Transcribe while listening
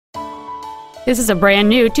This is a brand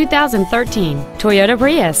new 2013 Toyota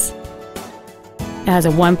Prius. It has a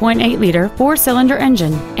 1.8-liter four-cylinder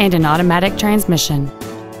engine and an automatic transmission.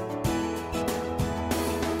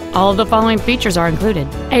 All of the following features are included: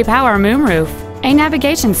 a power moonroof, a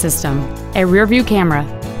navigation system, a rear-view camera,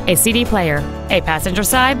 a CD player, a passenger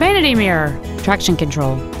side vanity mirror, traction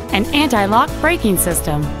control, an anti-lock braking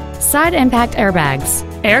system, side impact airbags,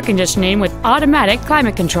 air conditioning with automatic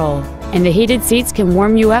climate control, and the heated seats can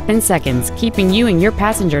warm you up in seconds, keeping you and your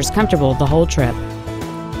passengers comfortable the whole trip.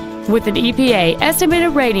 With an EPA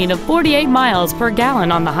estimated rating of 48 miles per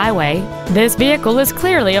gallon on the highway, this vehicle is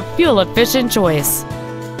clearly a fuel-efficient choice.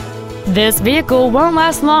 This vehicle won't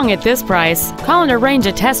last long at this price. Call and arrange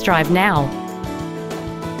a test drive now.